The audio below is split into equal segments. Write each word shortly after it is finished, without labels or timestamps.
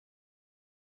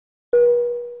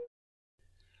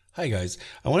Hi guys,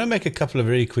 I want to make a couple of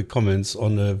very quick comments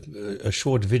on a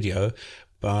short video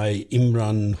by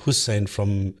Imran Hussain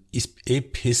from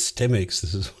Epistemics.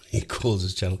 This is what he calls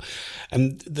his channel.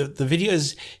 And the video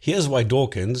is, here's why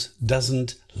Dawkins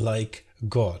doesn't like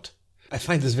God. I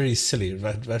find this very silly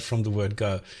right from the word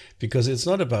go, because it's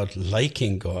not about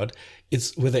liking God,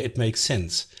 it's whether it makes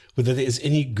sense, whether there is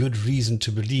any good reason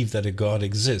to believe that a God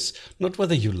exists, not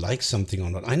whether you like something or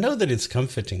not. I know that it's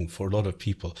comforting for a lot of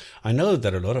people. I know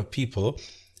that a lot of people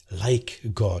like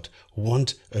God,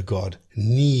 want a God,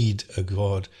 need a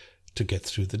God to get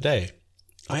through the day.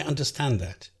 I understand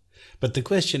that. But the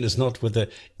question is not whether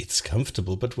it's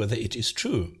comfortable, but whether it is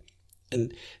true.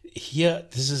 And here,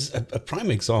 this is a prime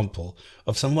example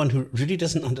of someone who really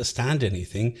doesn't understand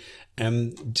anything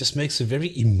and just makes a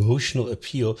very emotional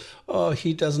appeal. Oh,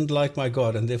 he doesn't like my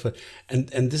God. And therefore, and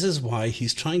this is why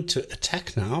he's trying to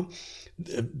attack now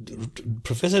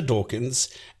Professor Dawkins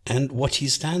and what he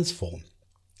stands for.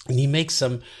 And he makes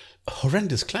some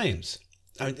horrendous claims.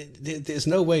 There's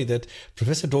no way that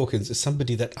Professor Dawkins is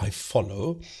somebody that I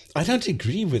follow. I don't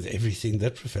agree with everything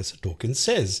that Professor Dawkins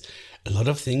says. A lot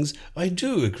of things I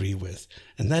do agree with,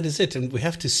 and that is it. And we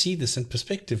have to see this in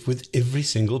perspective with every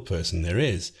single person there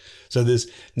is. So there's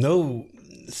no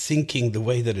thinking the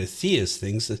way that a theist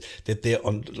thinks, that they're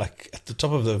on, like at the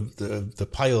top of the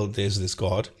pile, there's this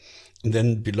God. And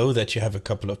then below that, you have a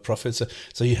couple of prophets.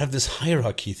 So you have this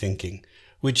hierarchy thinking,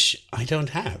 which I don't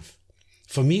have.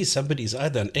 For me, somebody is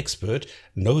either an expert,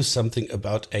 knows something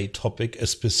about a topic, a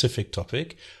specific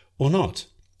topic, or not.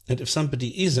 And if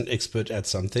somebody is an expert at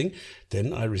something,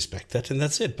 then I respect that and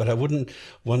that's it. But I wouldn't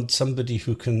want somebody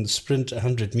who can sprint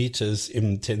 100 meters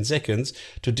in 10 seconds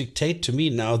to dictate to me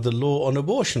now the law on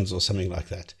abortions or something like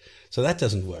that. So that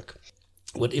doesn't work.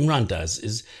 What Imran does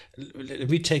is, let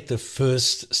me take the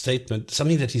first statement,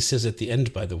 something that he says at the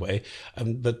end, by the way,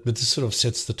 but this sort of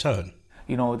sets the tone.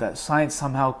 You know, that science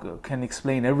somehow can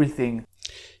explain everything.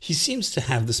 He seems to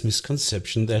have this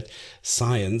misconception that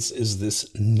science is this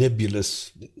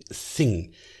nebulous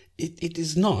thing. It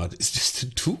is not. It's just a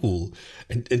tool.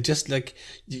 And just like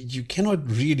you cannot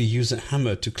really use a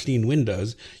hammer to clean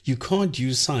windows, you can't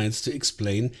use science to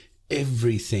explain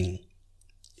everything.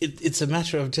 It's a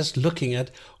matter of just looking at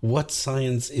what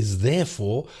science is there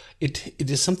for. It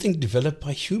is something developed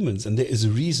by humans, and there is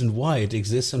a reason why it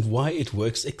exists and why it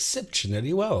works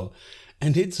exceptionally well.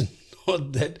 And it's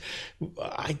not that,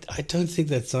 I don't think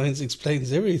that science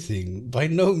explains everything. By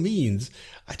no means.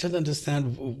 I don't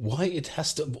understand why it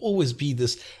has to always be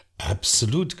this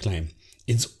absolute claim.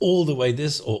 It's all the way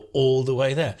this or all the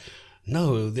way there.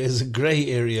 No, there's a gray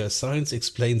area. Science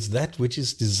explains that which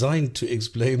is designed to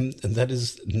explain, and that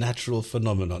is natural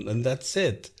phenomenon, and that's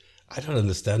it. I don't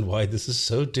understand why this is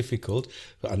so difficult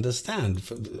to understand.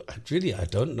 I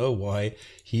don't know why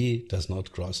he does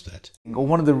not grasp that.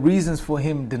 One of the reasons for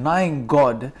him denying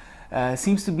God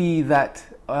seems to be that,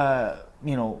 that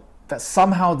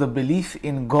somehow the belief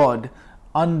in God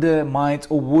undermines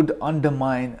or would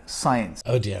undermine science.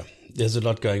 Oh dear, there's a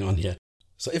lot going on here.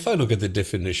 So if I look at the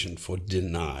definition for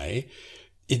deny,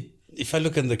 if I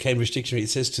look in the Cambridge Dictionary, it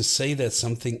says to say that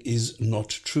something is not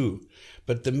true.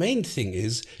 But the main thing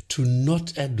is to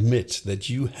not admit that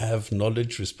you have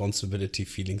knowledge, responsibility,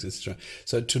 feelings, etc.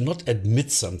 So to not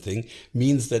admit something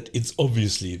means that it's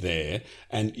obviously there,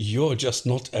 and you're just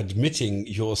not admitting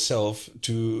yourself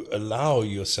to allow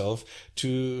yourself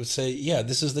to say, yeah,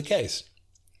 this is the case.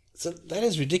 So that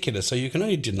is ridiculous. So you can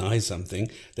only deny something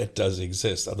that does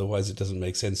exist. Otherwise, it doesn't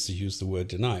make sense to use the word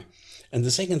deny. And the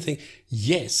second thing,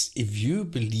 yes, if you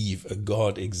believe a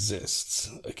God exists,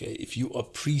 okay, if you are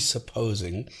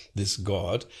presupposing this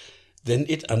God, then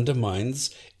it undermines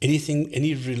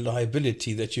any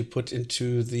reliability that you put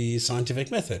into the scientific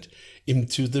method,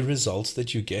 into the results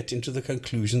that you get, into the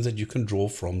conclusions that you can draw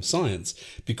from science.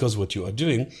 Because what you are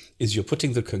doing is you're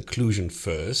putting the conclusion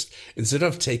first, instead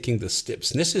of taking the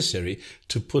steps necessary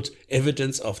to put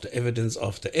evidence after evidence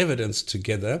after evidence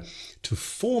together to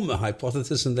form a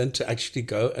hypothesis and then to actually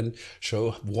go and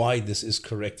show why this is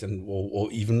correct and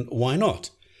or even why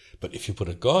not. But if you put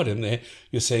a God in there,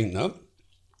 you're saying, no,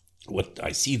 what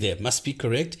I see there must be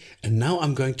correct, and now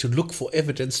I'm going to look for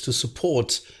evidence to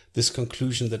support this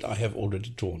conclusion that I have already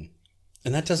drawn.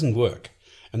 And that doesn't work.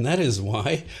 And that is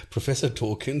why Professor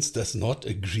Dawkins does not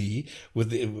agree with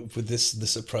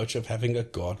this approach of having a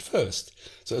God first.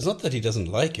 So it's not that he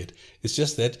doesn't like it, it's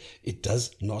just that it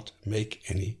does not make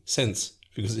any sense.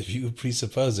 Because if you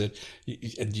presuppose it,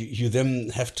 you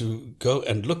then have to go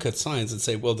and look at science and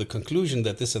say, well, the conclusion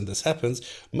that this and this happens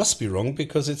must be wrong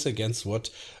because it's against what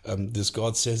this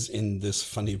God says in this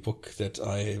funny book that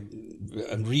I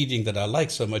am reading that I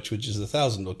like so much, which is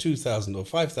 1,000 or 2,000 or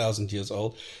 5,000 years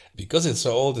old. Because it's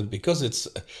so old and because it's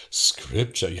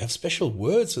scripture, you have special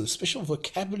words and special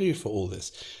vocabulary for all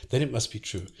this, then it must be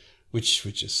true, which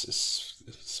is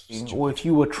or if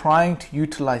you were trying to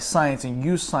utilize science and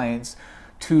use science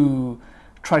to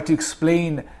try to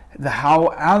explain the how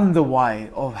and the why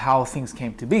of how things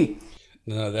came to be.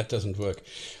 No, that doesn't work.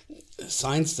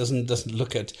 Science doesn't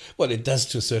look at, well, it does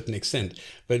to a certain extent,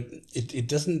 but it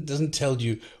doesn't tell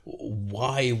you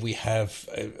why we have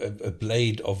a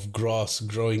blade of grass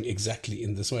growing exactly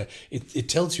in this way. It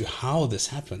tells you how this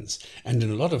happens, and in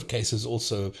a lot of cases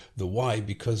also the why,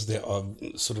 because there are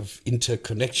sort of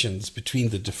interconnections between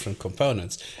the different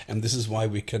components, and this is why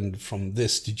we can from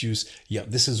this deduce, yeah,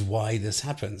 this is why this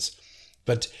happens.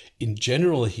 But in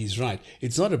general, he's right.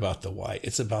 It's not about the why,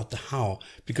 it's about the how,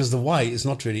 because the why is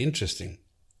not really interesting.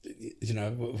 You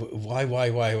know, why?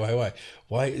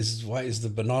 Why is the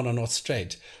banana not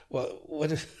straight? Well,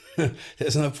 what if,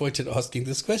 there's no point in asking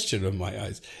this question in my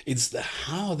eyes. It's the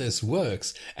how this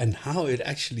works and how it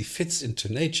actually fits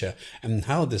into nature and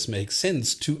how this makes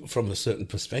sense from a certain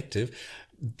perspective.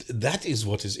 That is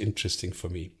what is interesting for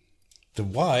me. The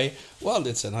why, well,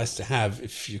 it's a nice to have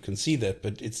if you can see that,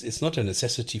 but it's not a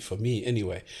necessity for me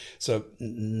anyway. So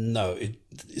no,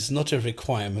 it's not a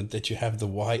requirement that you have the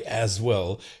why as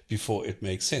well before it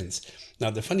makes sense. Now,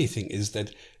 the funny thing is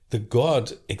that the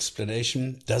God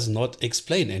explanation does not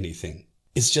explain anything.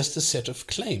 It's just a set of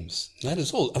claims. That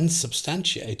is all.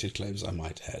 Unsubstantiated claims, I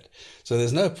might add. So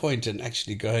there's no point in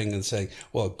actually going and saying,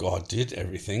 well, God did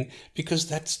everything, because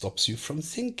that stops you from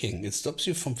thinking. It stops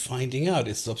you from finding out.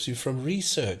 It stops you from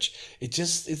research.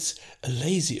 It's a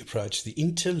lazy approach, the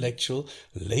intellectual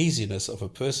laziness of a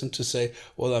person to say,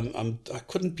 well, I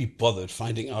couldn't be bothered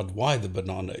finding out why the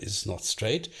banana is not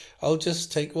straight. I'll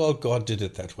just take, well, God did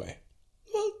it that way.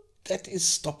 Well, that is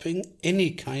stopping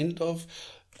any kind of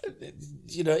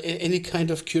any kind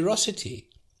of curiosity.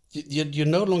 You're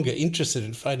no longer interested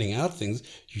in finding out things,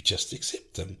 you just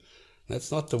accept them.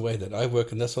 That's not the way that I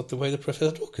work, and that's not the way that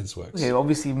Professor Dawkins works. Okay,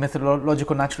 obviously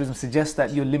methodological naturalism suggests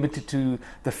that you're limited to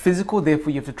the physical,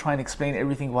 therefore you have to try and explain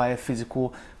everything via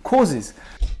physical causes.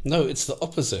 No, it's the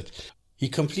opposite. He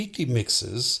completely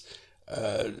mixes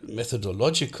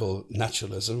methodological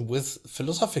naturalism with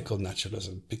philosophical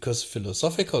naturalism, because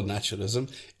philosophical naturalism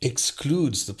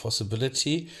excludes the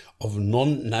possibility of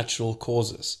non-natural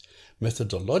causes.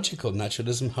 Methodological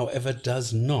naturalism, however,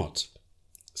 does not.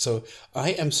 So I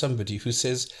am somebody who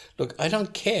says, look, I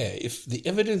don't care if the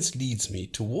evidence leads me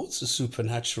towards a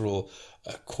supernatural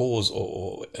cause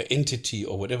or entity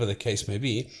or whatever the case may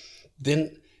be,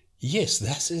 then yes,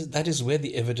 that is where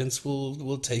the evidence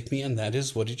will take me, and that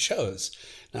is what it shows.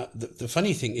 Now, the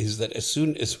funny thing is that as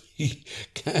soon as we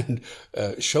can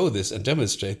show this and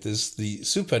demonstrate this, the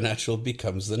supernatural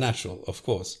becomes the natural, of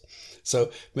course.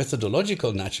 So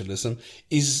methodological naturalism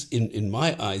is, in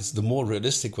my eyes, the more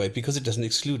realistic way, because it doesn't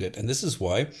exclude it. And this is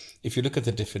why, if you look at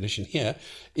the definition here,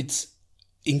 it's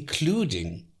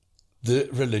including the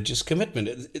religious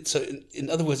commitment. So in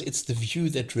other words, it's the view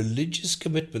that religious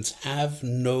commitments have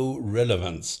no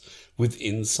relevance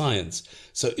within science.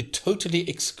 So it totally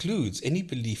excludes any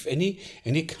belief,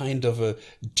 any kind of a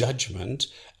judgment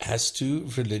as to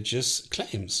religious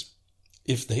claims.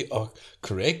 If they are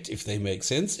correct, if they make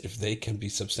sense, if they can be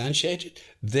substantiated,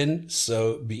 then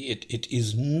so be it. It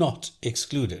is not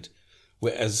excluded.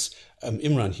 Whereas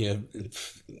Imran here,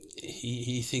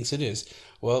 he thinks it is.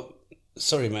 Well,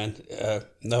 sorry, man.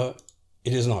 No,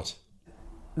 it is not.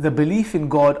 The belief in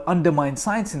God undermines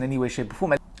science in any way, shape, or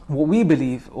form. What we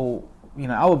believe, or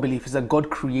our belief, is that God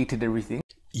created everything.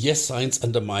 Yes, science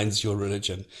undermines your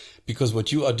religion, because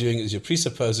what you are doing is you're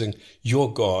presupposing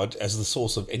your God as the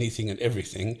source of anything and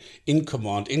everything, in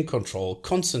command, in control,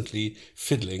 constantly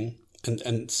fiddling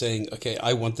and saying, okay,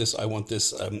 I want this, I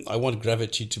want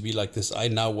gravity to be like this, I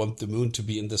now want the moon to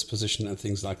be in this position, and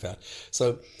things like that.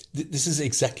 So this is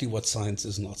exactly what science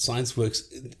is not. Science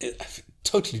works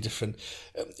totally different.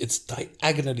 It's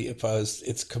diagonally opposed.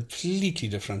 It's completely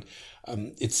different.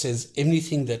 It says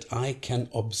anything that I can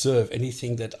observe,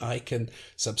 anything that I can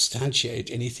substantiate,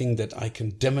 anything that I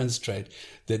can demonstrate,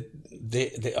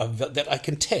 that I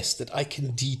can test, that I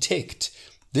can detect,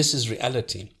 this is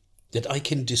reality, that I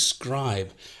can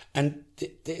describe. And there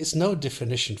is no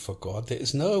definition for God. There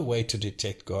is no way to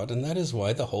detect God. And that is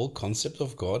why the whole concept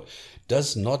of God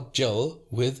does not gel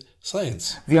with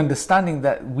Science. The understanding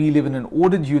that we live in an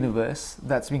ordered universe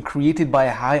that's been created by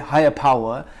a higher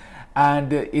power,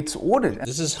 and it's ordered.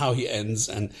 This is how he ends,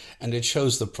 and it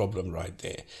shows the problem right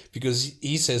there. Because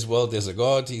he says, well, there's a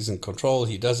God, he's in control,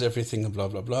 he does everything, and blah,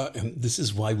 blah, blah. And this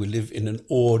is why we live in an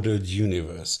ordered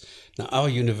universe. Now, our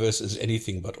universe is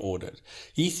anything but ordered.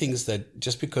 He thinks that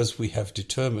just because we have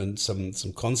determined some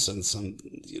constants,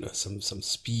 some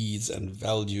speeds and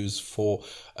values for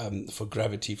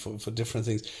gravity, for different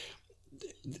things,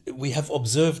 we have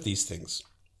observed these things.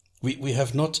 We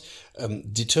have not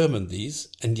determined these,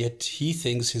 and yet he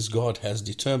thinks his God has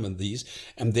determined these,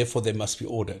 and therefore they must be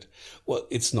ordered. Well,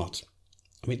 it's not.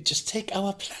 I mean, just take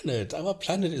our planet. Our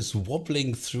planet is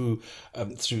wobbling through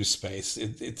space.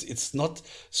 It's not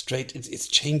straight. It's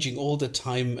changing all the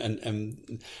time,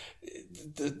 and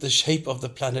the shape of the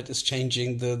planet is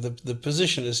changing. The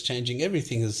position is changing.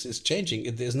 Everything is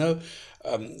changing. There's no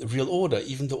real order.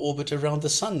 Even the orbit around the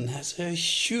sun has a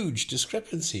huge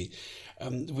discrepancy.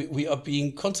 We are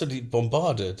being constantly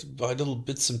bombarded by little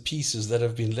bits and pieces that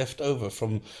have been left over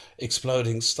from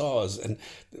exploding stars, and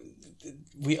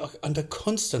we are under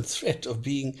constant threat of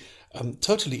being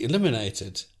totally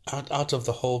eliminated out of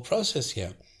the whole process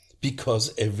here,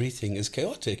 because everything is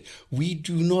chaotic. We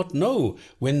do not know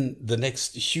when the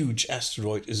next huge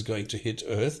asteroid is going to hit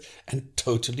Earth and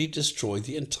totally destroy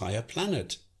the entire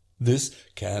planet. This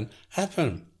can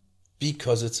happen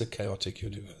because it's a chaotic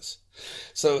universe.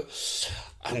 So,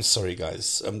 I'm sorry,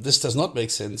 guys. This does not make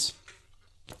sense.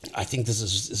 I think this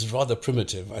is rather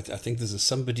primitive. I think this is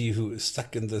somebody who is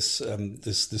stuck in this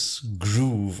this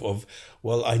groove of,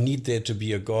 well, I need there to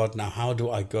be a God. Now, how do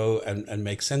I go and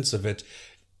make sense of it?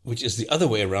 Which is the other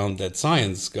way around that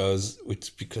science goes,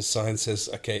 because science says,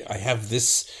 okay, I have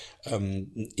this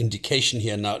indication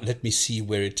here. Now, let me see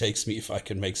where it takes me if I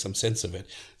can make some sense of it.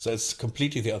 So it's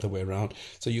completely the other way around.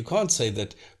 So you can't say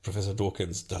that Professor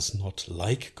Dawkins does not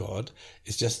like God.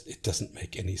 It's just, it doesn't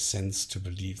make any sense to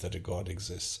believe that a God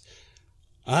exists.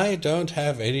 I don't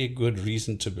have any good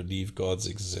reason to believe gods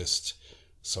exist,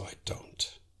 so I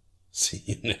don't. See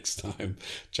you next time.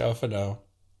 Ciao for now.